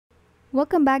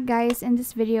Welcome back, guys. In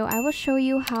this video I will show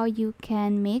you how you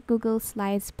can make Google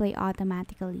Slides play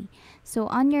automatically. So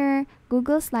on your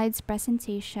Google Slides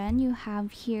presentation, you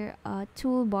have here a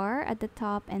toolbar at the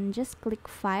top, and just click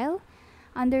File.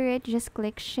 Under it, just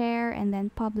click Share and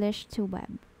then Publish to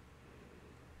Web.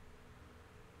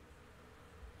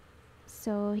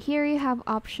 So here you have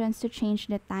options to change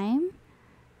the time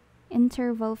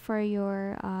interval for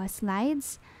your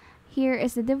slides. Here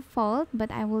is the default,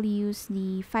 but I will use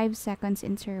the 5 seconds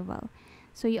interval.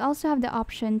 So you also have the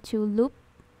option to loop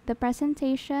the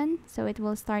presentation, so it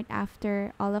will start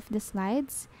after all of the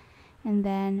slides. And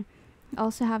then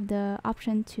also have the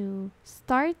option to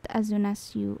start as soon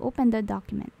as you open the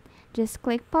document. Just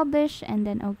click Publish and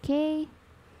then OK.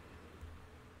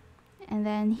 And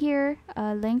then here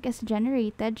a link is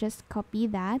generated. Just copy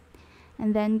that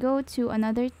and then go to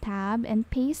another tab and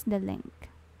paste the link.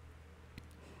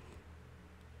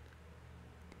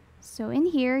 So in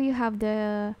here you have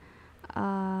the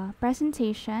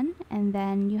presentation, and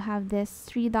then you have this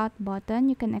 3-dot button.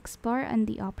 You can explore on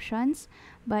the options,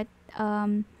 but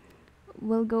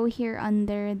we'll go here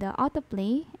under the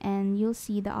autoplay, and you'll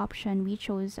see the option we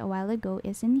chose a while ago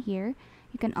is in here.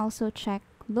 You can also check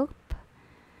loop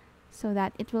so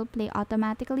that it will play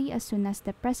automatically as soon as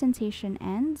the presentation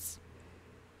ends.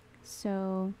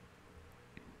 So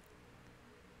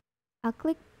I'll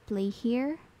click play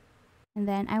here, and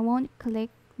then I won't click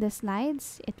the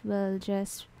slides. It will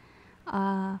just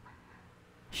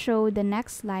show the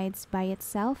next slides by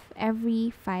itself every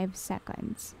 5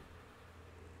 seconds.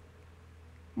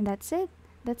 And that's it.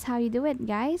 That's how you do it,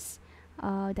 guys.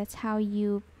 That's how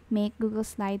you make Google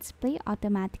Slides play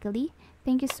automatically.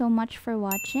 Thank you so much for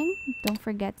watching. Don't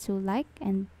forget to like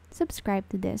and subscribe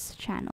to this channel.